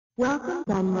Welcome,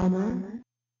 Gunrunner.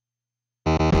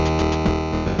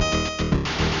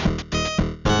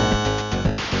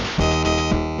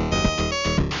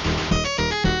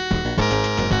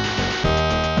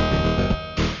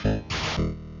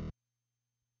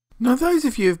 Now those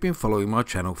of you who have been following my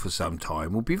channel for some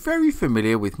time will be very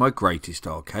familiar with my Greatest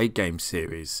Arcade Games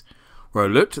series, where I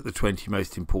looked at the 20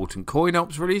 most important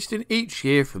coin-ops released in each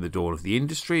year from the dawn of the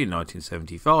industry in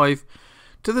 1975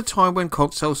 to the time when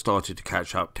consoles started to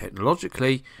catch up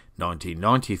technologically,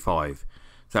 1995.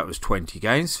 That was 20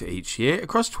 games for each year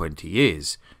across 20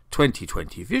 years.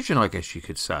 2020 vision, I guess you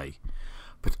could say.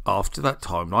 But after that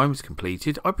timeline was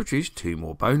completed, I produced two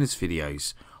more bonus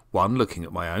videos. One looking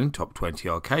at my own top 20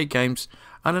 arcade games,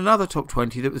 and another top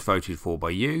 20 that was voted for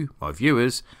by you, my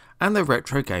viewers, and the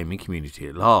retro gaming community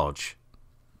at large.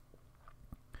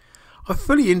 I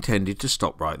fully intended to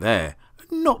stop right there,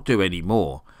 and not do any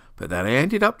more, but then I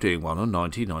ended up doing one on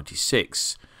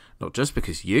 1996. Not just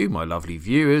because you, my lovely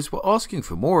viewers, were asking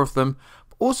for more of them,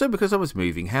 but also because I was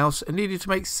moving house and needed to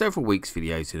make several weeks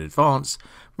videos in advance,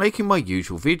 making my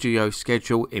usual video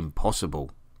schedule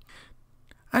impossible.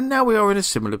 And now we are in a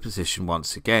similar position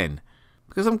once again,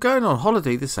 because I'm going on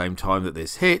holiday the same time that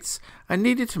this hits and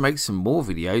needed to make some more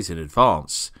videos in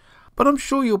advance. But I'm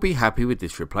sure you'll be happy with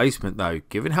this replacement though,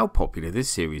 given how popular this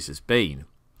series has been.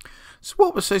 So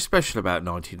what was so special about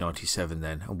 1997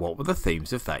 then, and what were the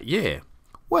themes of that year?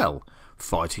 Well,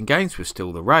 fighting games were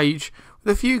still the rage,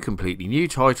 with a few completely new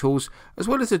titles, as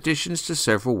well as additions to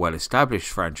several well-established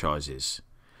franchises.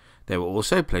 There were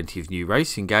also plenty of new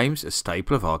racing games, a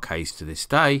staple of arcades to this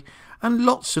day, and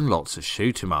lots of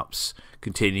shoot-'em-ups,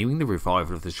 continuing the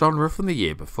revival of the genre from the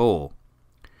year before.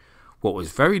 What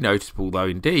was very noticeable though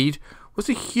indeed, was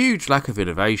a huge lack of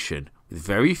innovation, with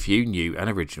very few new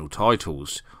and original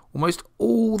titles. Almost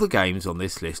all the games on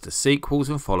this list are sequels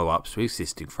and follow-ups to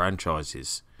existing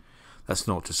franchises. That's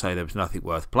not to say there was nothing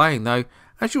worth playing though,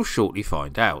 as you'll shortly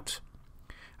find out.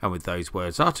 And with those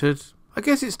words uttered, I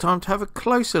guess it's time to have a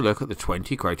closer look at the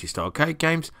 20 greatest arcade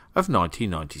games of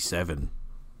 1997.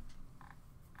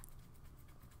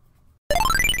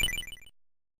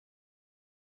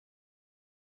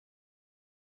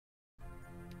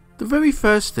 The very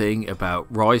first thing about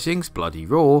Rising's Bloody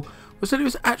Roar was that it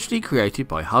was actually created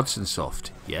by Hudson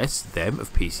Soft, yes, them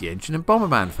of PC Engine and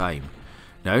Bomberman fame.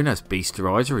 Known as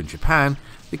Beasterizer in Japan,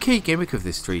 the key gimmick of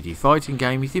this 3D fighting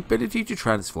game is the ability to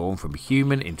transform from a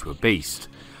human into a beast.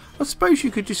 I suppose you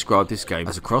could describe this game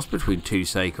as a cross between two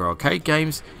Sega arcade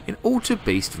games in Altered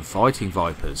Beast and Fighting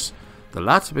Vipers, the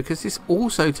latter because this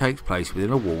also takes place within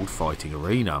a walled fighting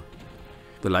arena.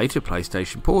 The later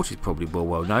PlayStation port is probably more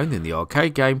well known than the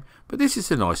arcade game, but this is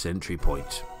a nice entry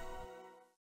point.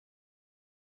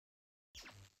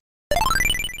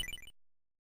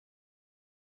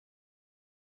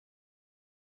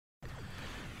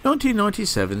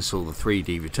 (1997) saw the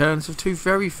 3D returns of two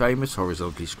very famous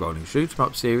horizontally scrolling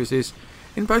shoot-'em-up series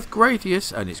in both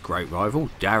Gradius and its great rival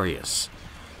Darius.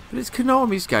 But it's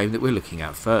Konami's game that we're looking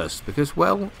at first because,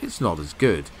 well, it's not as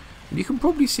good, and you can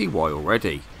probably see why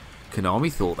already.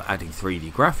 Konami thought that adding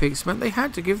 3D graphics meant they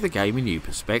had to give the game a new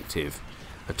perspective,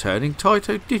 a turning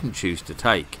Taito didn't choose to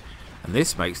take, and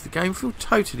this makes the game feel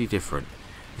totally different.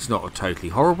 It's not a totally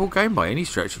horrible game by any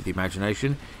stretch of the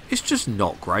imagination, it's just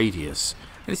not Gradius,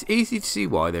 and it's easy to see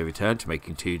why they returned to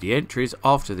making 2D entries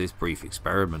after this brief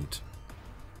experiment.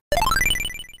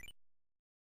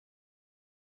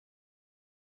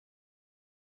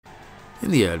 In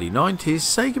the early 90s,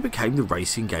 Sega became the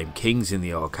racing game kings in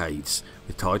the arcades,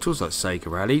 with titles like Sega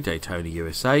Rally, Daytona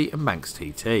USA and Manx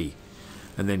TT,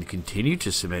 and then continued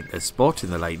to cement their spot in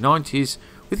the late 90s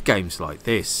with games like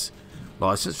this.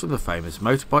 Licensed from the famous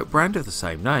motorbike brand of the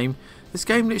same name, this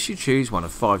game lets you choose one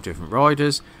of 5 different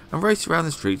riders and race around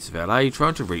the streets of LA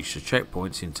trying to reach the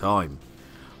checkpoints in time.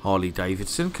 Harley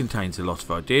Davidson contains a lot of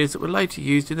ideas that were later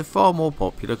used in the far more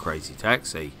popular Crazy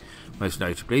Taxi, most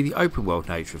notably the open world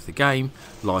nature of the game,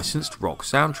 licensed rock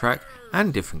soundtrack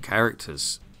and different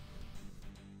characters.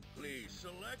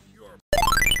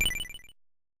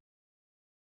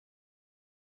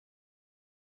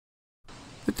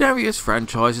 The Darius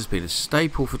franchise has been a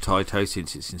staple for Taito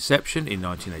since its inception in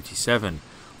 1987,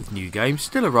 with new games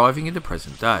still arriving in the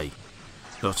present day.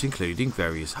 Not including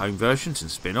various home versions and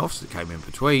spin-offs that came in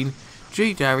between,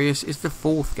 G-Darius is the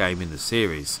 4th game in the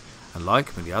series, and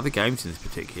like many other games in this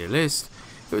particular list,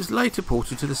 it was later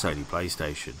ported to the Sony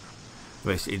PlayStation. The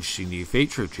most interesting new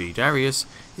feature of G-Darius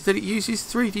is that it uses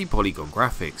 3D polygon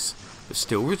graphics, but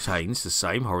still retains the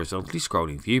same horizontally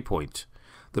scrolling viewpoint.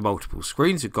 The multiple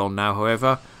screens are gone now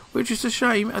however, which is a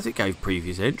shame as it gave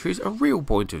previous entries a real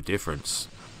point of difference.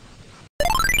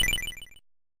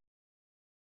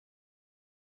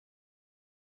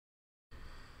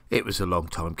 It was a long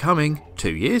time coming,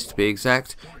 2 years to be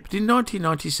exact, but in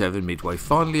 1997 Midway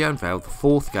finally unveiled the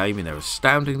fourth game in their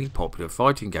astoundingly popular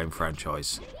fighting game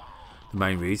franchise. The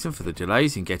main reason for the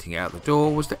delays in getting it out the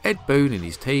door was that Ed Boon and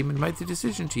his team had made the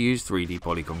decision to use 3D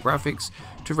polygon graphics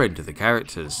to render the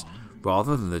characters,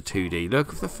 rather than the 2D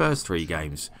look of the first three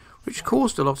games, which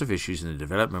caused a lot of issues in the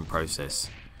development process.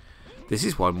 This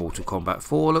is why Mortal Kombat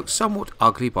 4 looks somewhat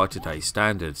ugly by today's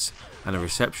standards, and the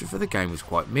reception for the game was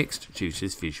quite mixed due to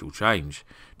this visual change,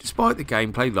 despite the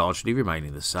gameplay largely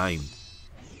remaining the same.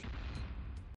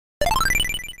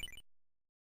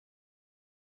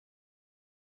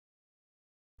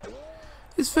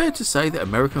 It's fair to say that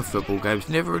American football games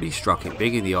never really struck it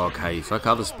big in the arcades like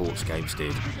other sports games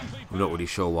did. I'm not really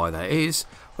sure why that is,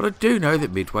 but I do know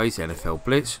that Midway's NFL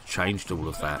Blitz changed all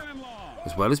of that.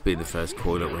 As well as being the first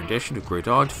coil-up rendition of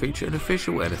Gridiron to feature an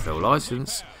official NFL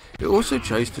license, it also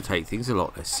chose to take things a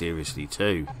lot less seriously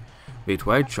too.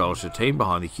 Midway charged the team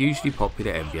behind the hugely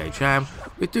popular NBA Jam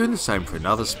with doing the same for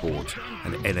another sport,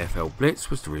 and NFL Blitz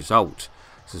was the result.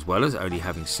 As well as only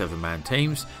having 7-man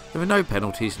teams, there were no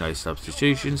penalties, no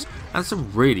substitutions, and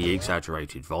some really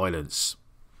exaggerated violence.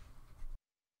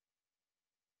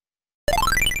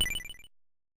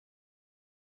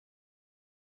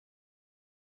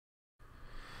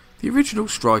 The original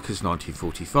Strikers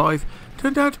 1945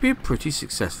 turned out to be a pretty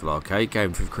successful arcade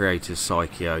game for creators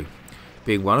Psycho,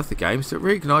 being one of the games that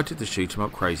reignited the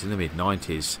shoot-'em-up craze in the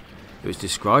mid-90s. It was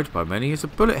described by many as a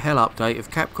bullet hell update of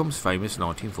Capcom's famous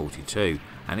 1942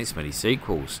 and its many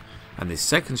sequels, and this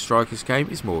second Strikers game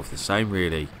is more of the same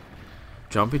really.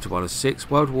 Jump into one of 6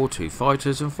 World War II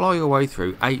fighters and fly your way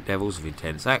through 8 levels of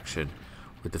intense action,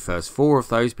 with the first 4 of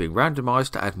those being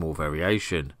randomised to add more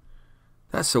variation.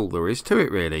 That's all there is to it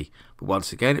really, but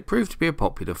once again it proved to be a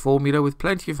popular formula with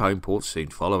plenty of home ports soon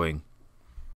following.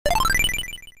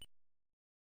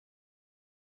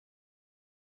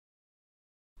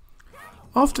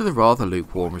 After the rather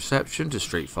lukewarm reception to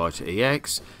Street Fighter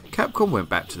EX, Capcom went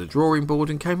back to the drawing board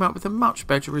and came up with a much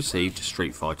better received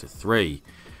Street Fighter 3,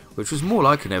 which was more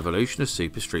like an evolution of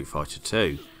Super Street Fighter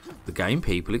 2, the game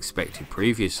people expected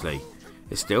previously.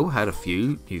 It still had a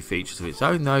few new features of its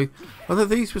own though, although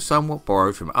these were somewhat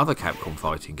borrowed from other Capcom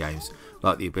fighting games,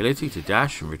 like the ability to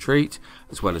dash and retreat,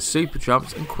 as well as super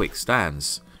jumps and quick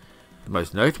stands. The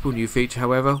most notable new feature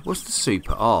however was the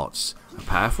Super Arts, a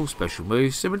powerful special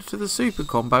move similar to the Super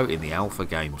Combo in the Alpha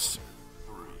games.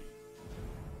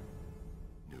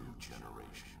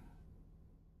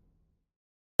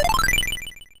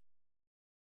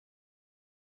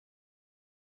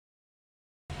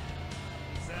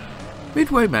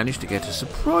 Midway managed to get a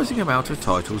surprising amount of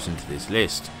titles into this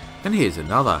list, and here's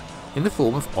another, in the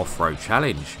form of Off-Road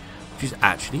Challenge, which is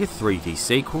actually a 3D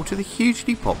sequel to the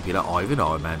hugely popular Ivan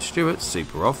Iron Man Stewart's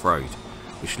Super Off-Road,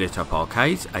 which lit up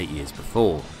arcades 8 years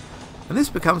before. And this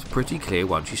becomes pretty clear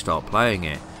once you start playing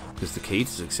it, because the key to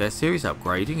success here is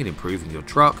upgrading and improving your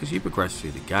truck as you progress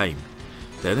through the game.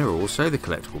 Then there are also the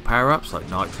collectible power-ups like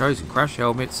nitros and crash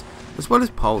helmets, as well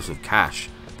as piles of cash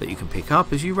that you can pick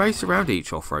up as you race around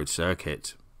each off-road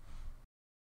circuit.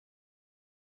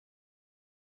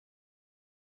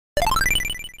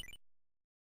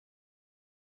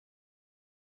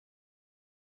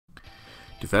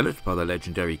 Developed by the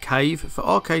legendary Cave for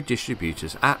arcade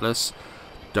distributors Atlas,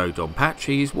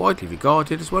 Dodonpachi is widely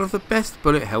regarded as one of the best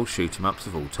bullet hell shoot-'em-ups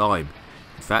of all time.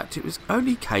 In fact, it was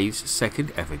only Cave's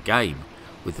second ever game,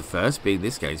 with the first being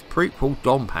this game's prequel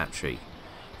Donpachi.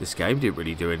 This game didn't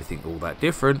really do anything all that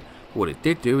different, but what it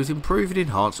did do is improve and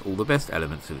enhance all the best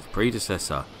elements of its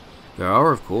predecessor. There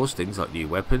are of course things like new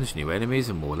weapons, new enemies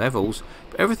and more levels,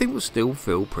 but everything will still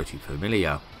feel pretty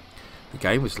familiar. The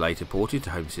game was later ported to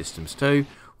home systems too,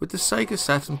 with the Sega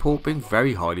Saturn port being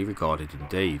very highly regarded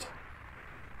indeed.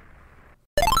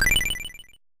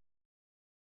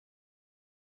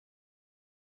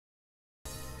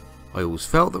 I always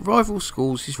felt that Rival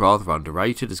Schools is rather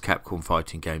underrated as Capcom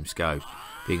fighting games go,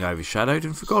 being overshadowed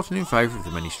and forgotten in favour of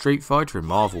the many Street Fighter and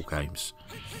Marvel games.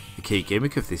 The key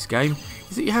gimmick of this game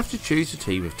is that you have to choose a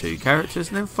team of 2 characters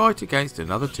and then fight against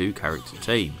another 2-character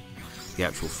team. The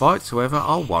actual fights however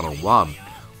are one-on-one,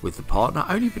 with the partner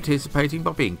only participating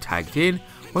by being tagged in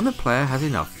when the player has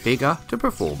enough vigour to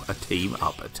perform a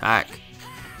team-up attack.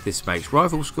 This makes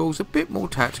Rival Schools a bit more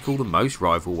tactical than most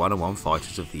rival one-on-one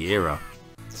fighters of the era.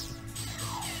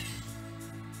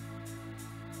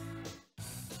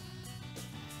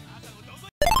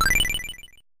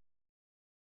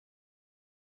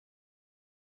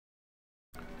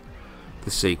 The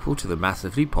sequel to the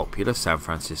massively popular San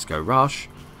Francisco Rush,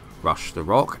 Rush the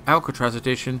Rock Alcatraz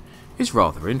Edition, is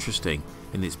rather interesting,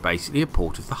 and it's basically a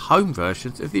port of the home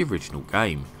versions of the original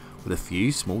game, with a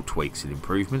few small tweaks and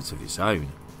improvements of its own.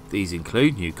 These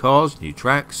include new cars, new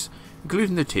tracks,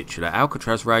 including the titular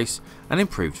Alcatraz race, and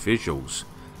improved visuals.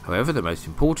 However, the most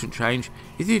important change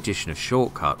is the addition of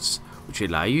shortcuts, which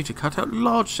allow you to cut out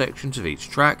large sections of each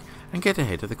track and get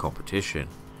ahead of the competition.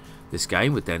 This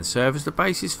game would then serve as the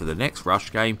basis for the next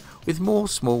Rush game, with more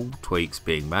small tweaks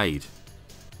being made.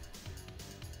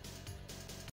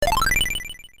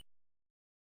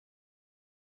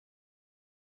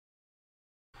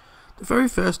 The very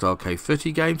first arcade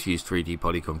footy game to use 3D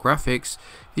polygon graphics,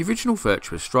 the original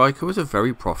Virtua Striker was a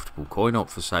very profitable coin-op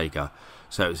for Sega,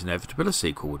 so it was inevitable a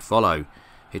sequel would follow.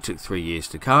 It took 3 years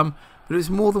to come, but it was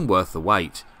more than worth the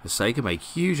wait, as Sega made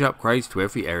huge upgrades to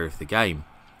every area of the game.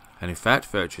 And in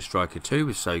fact, Virtua Striker 2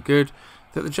 was so good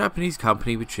that the Japanese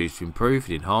company would choose to improve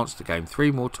and enhance the game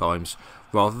 3 more times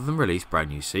rather than release brand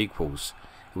new sequels.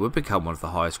 It would become one of the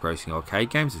highest grossing arcade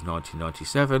games of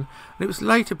 1997, and it was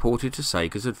later ported to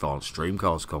Sega's advanced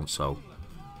Dreamcast console.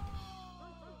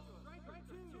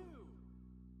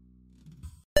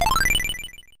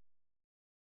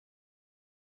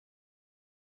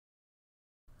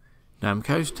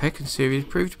 Namco's Tekken series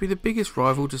proved to be the biggest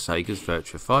rival to Sega's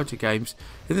Virtua Fighter games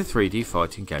in the 3D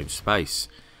fighting game space,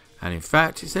 and in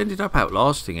fact it's ended up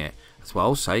outlasting it, as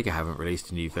while Sega haven't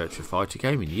released a new Virtua Fighter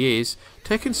game in years,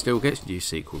 Tekken still gets new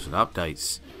sequels and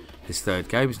updates. This third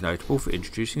game is notable for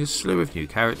introducing a slew of new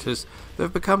characters that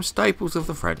have become staples of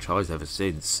the franchise ever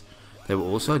since. There were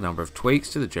also a number of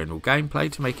tweaks to the general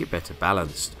gameplay to make it better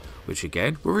balanced, which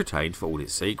again were retained for all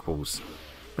its sequels.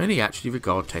 Many actually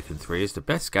regard Tekken 3 as the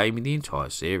best game in the entire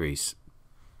series.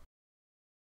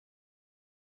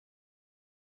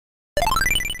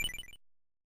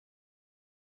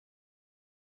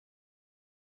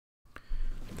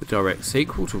 The direct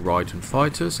sequel to Raiden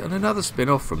Fighters and another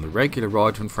spin-off from the regular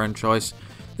Raiden franchise,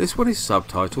 this one is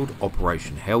subtitled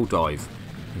Operation Helldive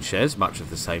and shares much of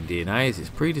the same DNA as its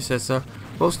predecessor,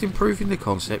 whilst improving the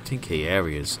concept in key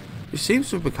areas, which seems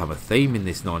to have become a theme in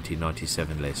this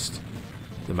 1997 list.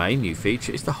 The main new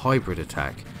feature is the hybrid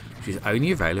attack, which is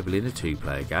only available in a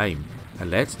 2-player game, and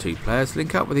lets 2 players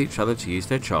link up with each other to use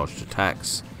their charged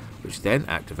attacks, which then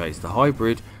activates the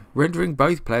hybrid, rendering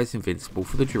both players invincible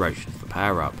for the duration of the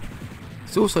power-up.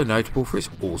 It's also notable for its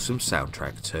awesome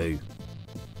soundtrack too.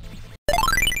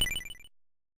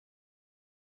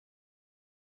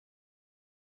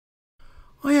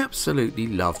 I absolutely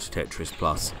loved Tetris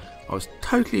Plus. I was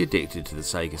totally addicted to the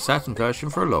Sega Saturn version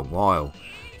for a long while,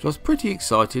 so I was pretty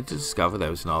excited to discover there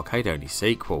was an arcade-only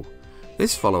sequel.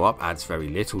 This follow-up adds very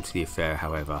little to the affair,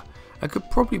 however, and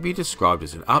could probably be described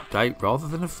as an update rather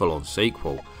than a full-on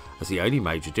sequel, as the only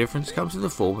major difference comes in the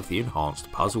form of the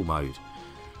enhanced puzzle mode.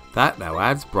 That now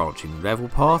adds branching level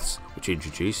paths, which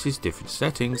introduces different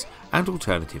settings and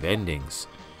alternative endings.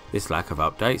 This lack of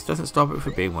updates doesn't stop it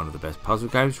from being one of the best puzzle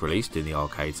games released in the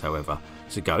arcades, however,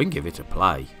 so go and give it a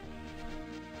play.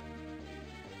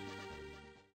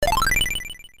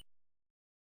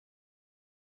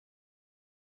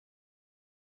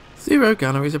 Zero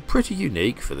Gunner is a pretty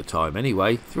unique, for the time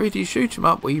anyway, 3D shoot 'em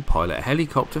up where you pilot a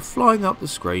helicopter flying up the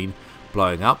screen,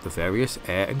 blowing up the various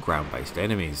air and ground based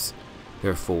enemies.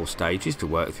 There are 4 stages to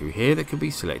work through here that can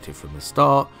be selected from the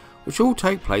start, which all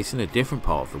take place in a different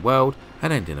part of the world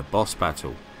and end in a boss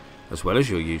battle. As well as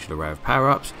your usual array of power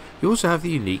ups, you also have the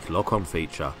unique lock on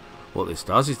feature. What this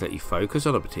does is let you focus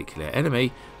on a particular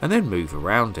enemy and then move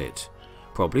around it.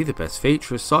 Probably the best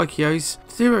feature of Psycho's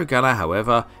Zero Gunner,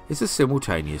 however, is a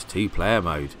simultaneous 2-player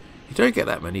mode. You don't get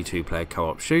that many 2-player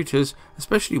co-op shooters,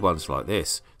 especially ones like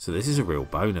this, so this is a real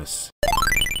bonus.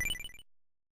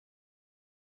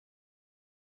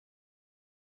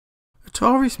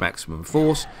 Atari's Maximum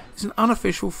Force is an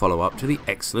unofficial follow-up to the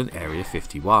excellent Area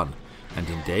 51, and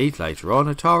indeed later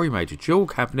on Atari made a dual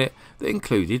cabinet that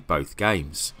included both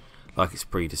games. Like its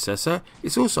predecessor,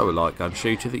 it's also a light gun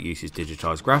shooter that uses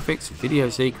digitised graphics and video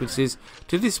sequences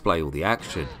to display all the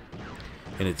action.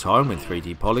 In a time when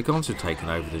 3D polygons have taken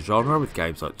over the genre with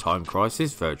games like Time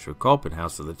Crisis, Virtua Cop and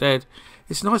House of the Dead,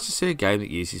 it's nice to see a game that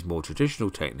uses more traditional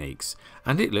techniques,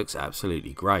 and it looks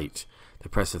absolutely great. The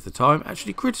press of the time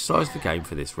actually criticised the game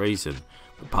for this reason,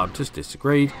 but punters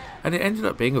disagreed, and it ended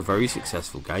up being a very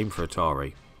successful game for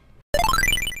Atari.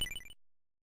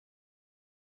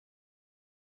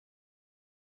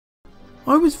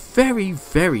 I was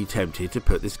very tempted to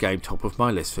put this game top of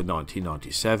my list for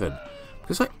 1997,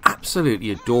 because I absolutely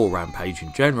adore Rampage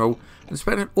in general and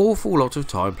spent an awful lot of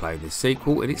time playing this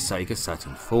sequel in its Sega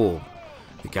Saturn form.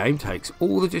 The game takes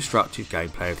all the destructive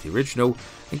gameplay of the original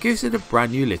and gives it a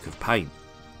brand new lick of paint,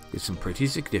 with some pretty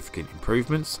significant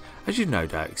improvements, as you'd no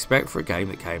doubt expect for a game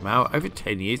that came out over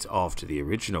 10 years after the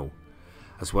original.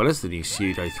 As well as the new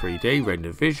pseudo 3D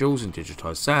rendered visuals and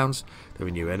digitised sounds, there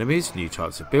are new enemies, new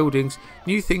types of buildings,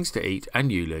 new things to eat and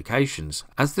new locations,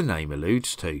 as the name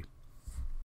alludes to.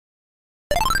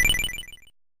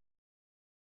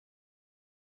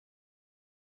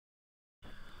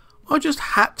 I just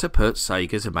had to put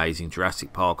Sega's amazing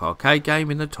Jurassic Park arcade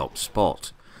game in the top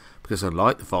spot, because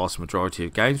unlike the vast majority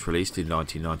of games released in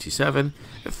 1997,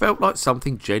 it felt like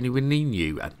something genuinely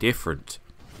new and different.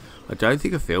 I don't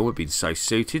think a film had been so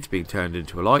suited to being turned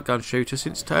into a light gun shooter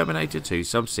since Terminator 2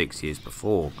 some 6 years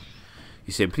before.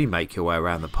 You simply make your way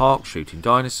around the park shooting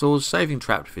dinosaurs, saving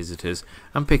trapped visitors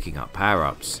and picking up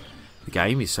power-ups. The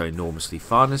game is so enormously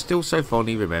fun and still so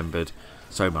fondly remembered,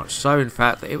 so much so in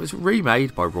fact that it was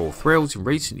remade by Raw Thrills in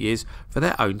recent years for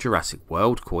their own Jurassic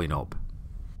World coin-op.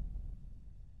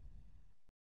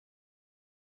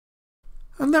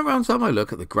 And that rounds up my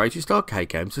look at the greatest arcade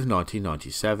games of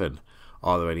 1997.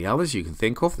 Are there any others you can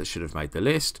think of that should have made the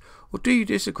list, or do you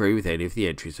disagree with any of the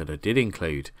entries that I did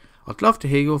include? I'd love to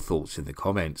hear your thoughts in the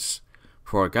comments.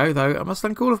 Before I go though, I must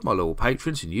thank all of my loyal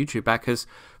patrons and YouTube backers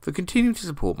for continuing to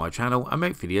support my channel and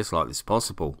make videos like this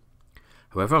possible.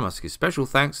 However, I must give special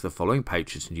thanks to the following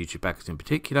patrons and YouTube backers in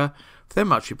particular for their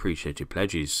much appreciated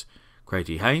pledges: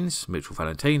 Grady Haynes, Mitchell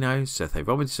Valentino, Seth A.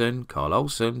 Robinson, Carl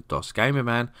Olsen, Dos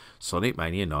Gamerman, Sonic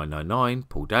Mania 999,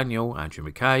 Paul Daniel, Andrew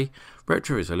McKay,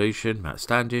 Retro Resolution, Matt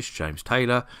Standish, James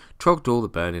Taylor, Trogdor the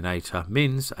Burninator,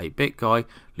 Mins, 8-Bit Guy,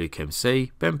 Luke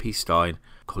MC, Ben P. Stein,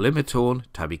 Colin Matorn,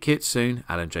 Tabby Kitsoon,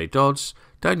 Alan J. Dodds,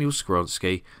 Daniel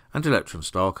Skronsky, and Electron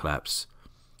Star Collapse.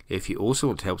 If you also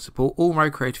want to help support all my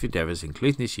creative endeavours,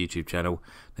 including this YouTube channel,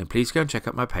 then please go and check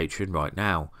out my Patreon right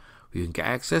now. You can get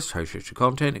access to host-extra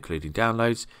content, including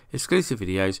downloads, exclusive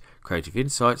videos, creative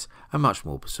insights, and much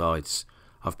more besides.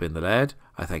 I've been the Laird,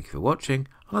 I thank you for watching,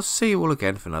 and I'll see you all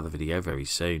again for another video very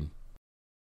soon.